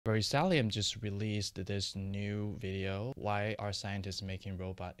Veritasium just released this new video, Why Are Scientists Making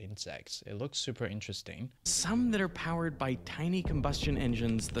Robot Insects? It looks super interesting. Some that are powered by tiny combustion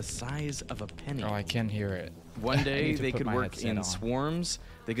engines the size of a penny. Oh, I can't hear it. One day they could work in swarms,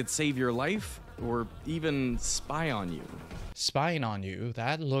 they could save your life, or even spy on you. Spying on you,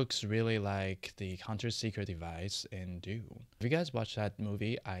 that looks really like the counter-secret device in Dune. If you guys watch that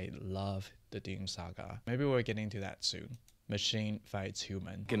movie, I love the Dune saga. Maybe we're getting to that soon. Machine fights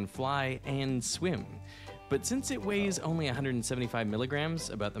human. Can fly and swim. But since it weighs only 175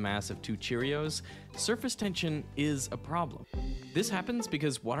 milligrams, about the mass of 2 Cheerios, surface tension is a problem. This happens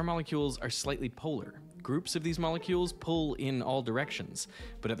because water molecules are slightly polar. Groups of these molecules pull in all directions,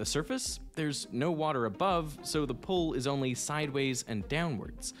 but at the surface, there's no water above, so the pull is only sideways and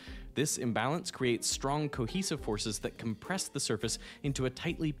downwards. This imbalance creates strong cohesive forces that compress the surface into a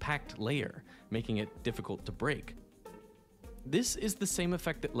tightly packed layer, making it difficult to break. This is the same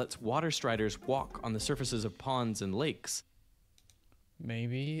effect that lets water striders walk on the surfaces of ponds and lakes.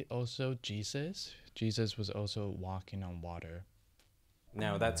 Maybe also Jesus? Jesus was also walking on water.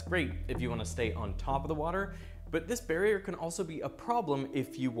 Now that's great if you want to stay on top of the water, but this barrier can also be a problem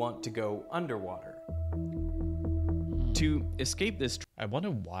if you want to go underwater. To escape this, I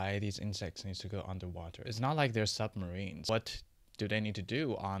wonder why these insects need to go underwater. It's not like they're submarines. What do they need to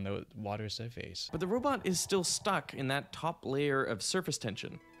do on the water surface? But the robot is still stuck in that top layer of surface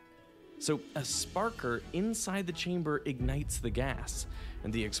tension. So a sparker inside the chamber ignites the gas,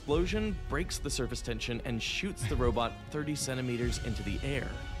 and the explosion breaks the surface tension and shoots the robot 30 centimeters into the air.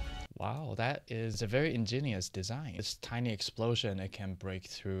 Wow, that is a very ingenious design. This tiny explosion, it can break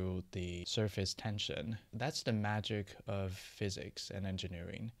through the surface tension. That's the magic of physics and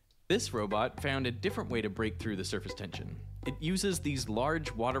engineering. This robot found a different way to break through the surface tension. It uses these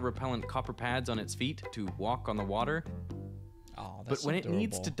large water-repellent copper pads on its feet to walk on the water. Oh, but when it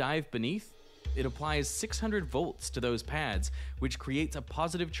needs to dive beneath, it applies 600 volts to those pads, which creates a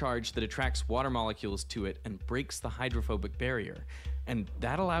positive charge that attracts water molecules to it and breaks the hydrophobic barrier. And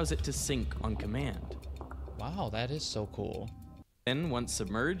that allows it to sink on command. Wow, that is so cool. Then, once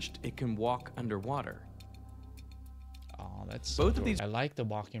submerged, it can walk underwater. Oh, that's so Both cool. of these I like the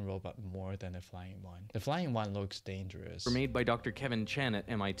walking robot more than the flying one. The flying one looks dangerous. were made by Dr. Kevin Chen at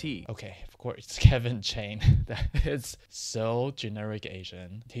MIT. Okay, of course, Kevin Chen. That is so generic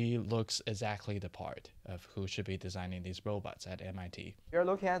Asian. He looks exactly the part of who should be designing these robots at MIT. You're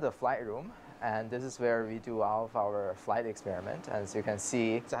looking at the flight room, and this is where we do all of our flight experiment. As you can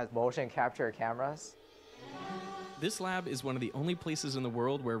see, it has motion capture cameras. This lab is one of the only places in the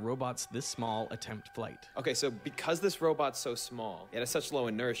world where robots this small attempt flight. Okay, so because this robot's so small, it has such low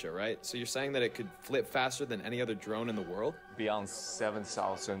inertia, right? So you're saying that it could flip faster than any other drone in the world? Beyond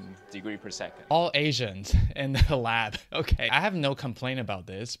 7,000 degrees per second. All Asians in the lab. Okay, I have no complaint about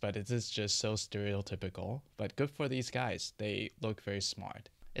this, but it is just so stereotypical. But good for these guys. They look very smart.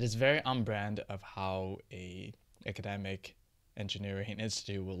 It is very on brand of how a academic engineering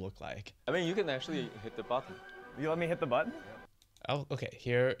institute will look like. I mean, you can actually hit the button. You let me hit the button? Oh, okay.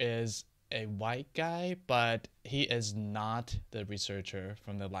 Here is a white guy, but he is not the researcher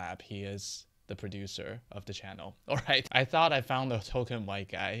from the lab. He is the producer of the channel. All right. I thought I found a token white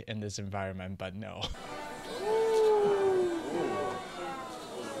guy in this environment, but no.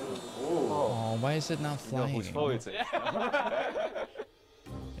 Oh, why is it not flying?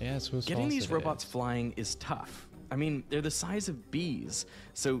 Yes, whose Getting fault these it robots is? flying is tough. I mean, they're the size of bees,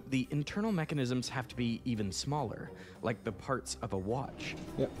 so the internal mechanisms have to be even smaller, like the parts of a watch.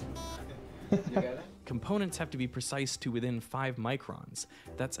 Yep. You get it? Components have to be precise to within 5 microns.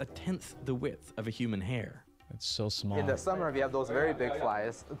 That's 1/10 the width of a human hair. It's so small. In the summer, we have those very big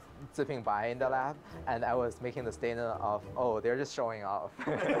flies zipping by in the lab, and I was making the statement of, oh, they're just showing off.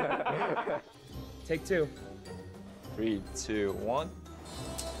 Take 2. 3, 2, 1.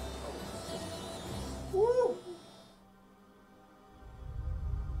 Woo!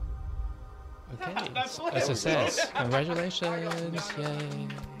 Okay, it's a success. Congratulations, yay.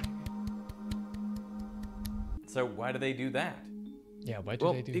 So why do they do that? Yeah, why do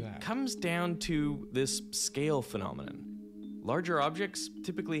Well, they do it that? comes down to this scale phenomenon. Larger objects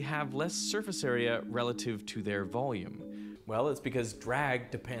typically have less surface area relative to their volume. Well, it's because drag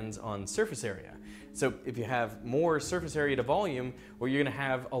depends on surface area. So if you have more surface area to volume, well, you're gonna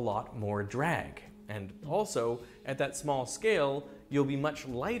have a lot more drag. And also, at that small scale, you'll be much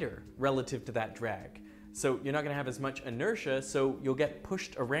lighter relative to that drag. So you're not gonna have as much inertia, so you'll get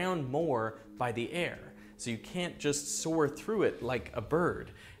pushed around more by the air. So you can't just soar through it like a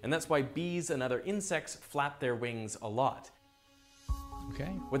bird. And that's why bees and other insects flap their wings a lot.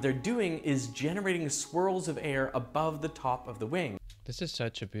 Okay. What they're doing is generating swirls of air above the top of the wing. This is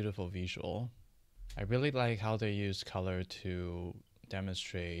such a beautiful visual. I really like how they use color to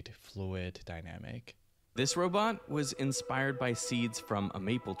demonstrate fluid dynamic. This robot was inspired by seeds from a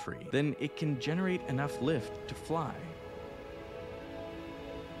maple tree. Then it can generate enough lift to fly.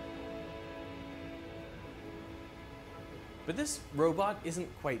 But this robot isn't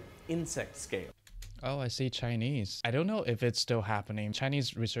quite insect scale. Oh, I see Chinese. I don't know if it's still happening.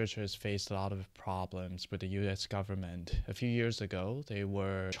 Chinese researchers faced a lot of problems with the US government. A few years ago, they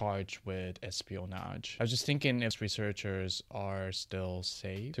were charged with espionage. I was just thinking if researchers are still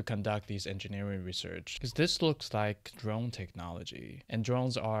safe to conduct these engineering research. Because this looks like drone technology. And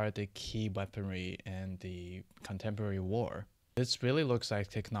drones are the key weaponry in the contemporary war. This really looks like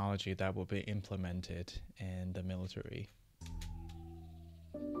technology that will be implemented in the military.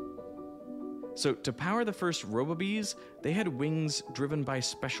 So to power the first Robobees, they had wings driven by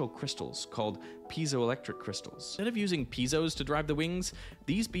special crystals called piezoelectric crystals. Instead of using piezos to drive the wings,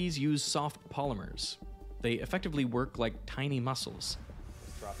 these bees use soft polymers. They effectively work like tiny muscles.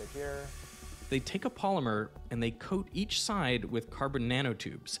 Drop it here. They take a polymer and they coat each side with carbon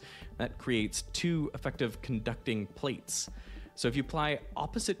nanotubes. That creates two effective conducting plates. So if you apply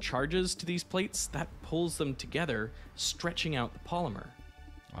opposite charges to these plates, that pulls them together, stretching out the polymer.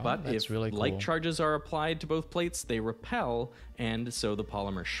 Oh, But that's if really cool. like charges are applied to both plates, they repel, and so the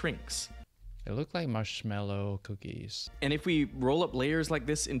polymer shrinks. They look like marshmallow cookies. And if we roll up layers like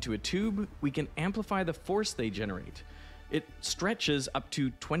this into a tube, we can amplify the force they generate. It stretches up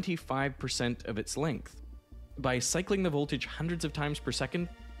to 25% of its length. By cycling the voltage hundreds of times per second,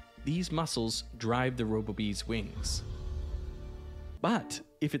 these muscles drive the Robobee's wings. But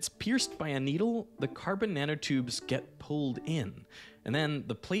if it's pierced by a needle, the carbon nanotubes get pulled in, and then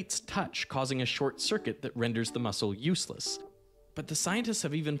the plates touch, causing a short circuit that renders the muscle useless. But the scientists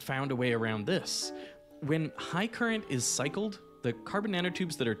have even found a way around this. When high current is cycled, the carbon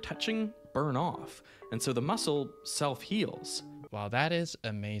nanotubes that are touching burn off, and so the muscle self-heals. Wow, that is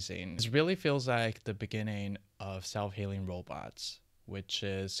amazing. This really feels like the beginning of self-healing robots, which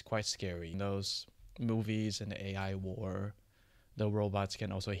is quite scary. In those movies and the AI war, the robots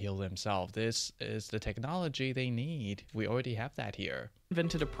can also heal themselves. This is the technology they need. We already have that here.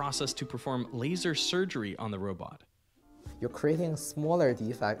 Invented a process to perform laser surgery on the robot. You're creating smaller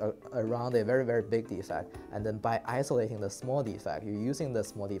defect around a very, very big defect. And then by isolating the small defect, you're using the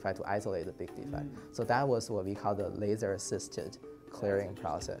small defect to isolate the big defect. So that was what we call the laser-assisted clearing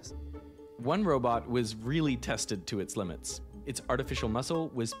process. One robot was really tested to its limits. Its artificial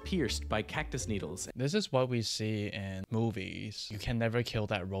muscle was pierced by cactus needles. This is what we see in movies. You can never kill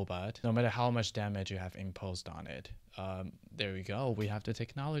that robot, no matter how much damage you have imposed on it. There we go. We have the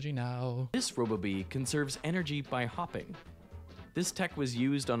technology now. This Robobee conserves energy by hopping. This tech was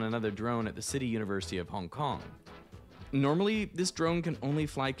used on another drone at the City University of Hong Kong. Normally, this drone can only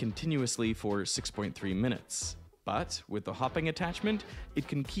fly continuously for 6.3 minutes. But with the hopping attachment, it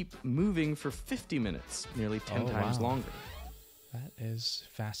can keep moving for 50 minutes, nearly 10 times wow. longer. That is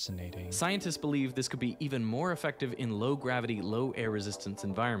fascinating. Scientists believe this could be even more effective in low-gravity, low-air resistance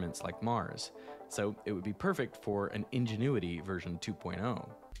environments like Mars. So it would be perfect for an Ingenuity version 2.0.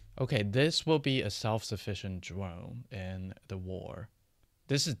 Okay, this will be a self-sufficient drone in the war.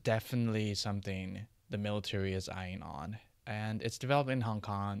 This is definitely something the military is eyeing on. And it's developed in Hong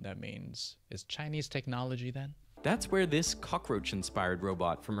Kong. That means it's Chinese technology then? That's where this cockroach-inspired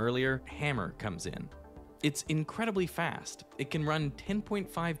robot from earlier, Hammer, comes in. It's incredibly fast. It can run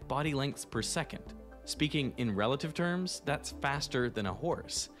 10.5 body lengths per second. Speaking in relative terms, that's faster than a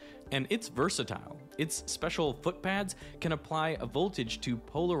horse. And it's versatile. Its special foot pads can apply a voltage to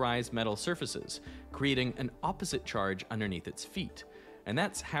polarize metal surfaces, creating an opposite charge underneath its feet. And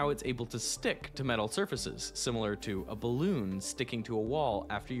that's how it's able to stick to metal surfaces, similar to a balloon sticking to a wall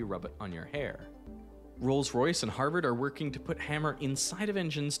after you rub it on your hair. Rolls-Royce and Harvard are working to put Hammer inside of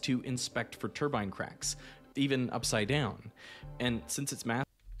engines to inspect for turbine cracks, even upside down. And since it's mass...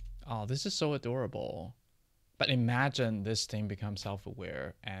 Oh, this is so adorable. But imagine this thing becomes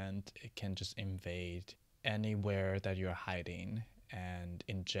self-aware and it can just invade anywhere that you're hiding and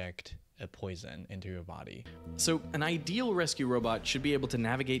inject a poison into your body. So an ideal rescue robot should be able to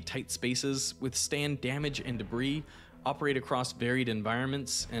navigate tight spaces, withstand damage and debris, operate across varied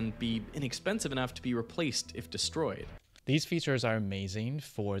environments, and be inexpensive enough to be replaced if destroyed. These features are amazing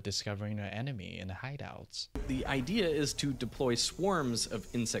for discovering an enemy in the hideouts. The idea is to deploy swarms of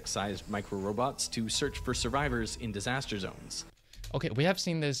insect-sized micro-robots to search for survivors in disaster zones. Okay, we have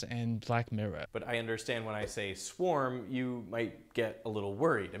seen this in Black Mirror. But I understand when I say swarm, you might get a little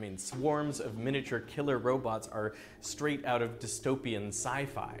worried. I mean, swarms of miniature killer robots are straight out of dystopian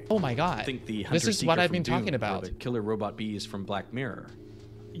sci-fi. Oh my god. I think the This is what Hunter-Seeker I've been from Dune talking or about. the killer robot bees from Black Mirror.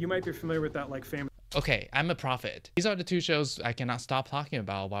 You might be familiar with that like famous Okay, I'm a prophet. These are the two shows I cannot stop talking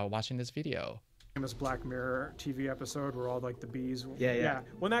about while watching this video. Black Mirror TV episode where all like the bees. Yeah.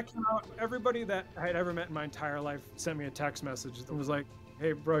 When that came out, everybody that I had ever met in my entire life sent me a text message that was like,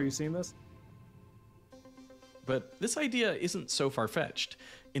 "Hey, bro, you seen this?" But this idea isn't so far-fetched.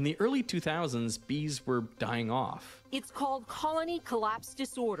 In the early 2000s, bees were dying off. It's called colony collapse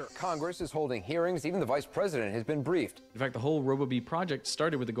disorder. Congress is holding hearings. Even the vice president has been briefed. In fact, the whole Robobee project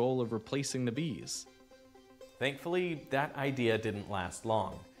started with the goal of replacing the bees. Thankfully, that idea didn't last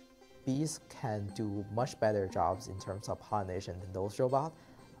long. Bees can do much better jobs in terms of pollination than those robots,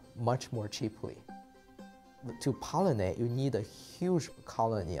 much more cheaply. To pollinate, you need a huge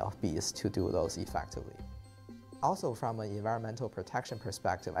colony of bees to do those effectively. Also, from an environmental protection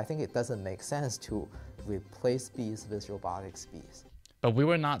perspective, I think it doesn't make sense to replace bees with robotics bees. But we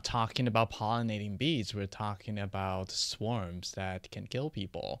were not talking about pollinating bees. We're talking about swarms that can kill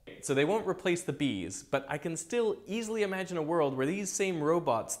people. So they won't replace the bees, but I can still easily imagine a world where these same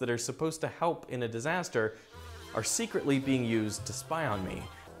robots that are supposed to help in a disaster are secretly being used to spy on me.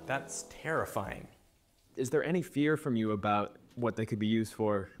 That's terrifying. Is there any fear from you about what they could be used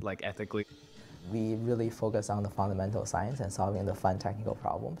for, like ethically? We really focus on the fundamental science and solving the fun technical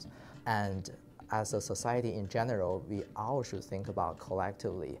problems. And as a society in general, we all should think about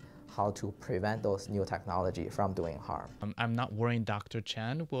collectively how to prevent those new technology from doing harm. I'm not worrying Dr.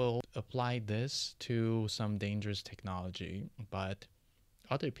 Chen will apply this to some dangerous technology, but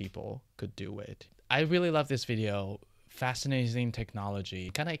other people could do it. I really love this video. Fascinating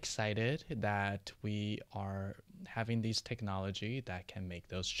technology. Kind of excited that we are having these technology that can make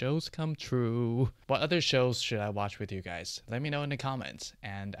those shows come true. What other shows should I watch with you guys? Let me know in the comments,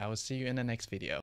 and I will see you in the next video.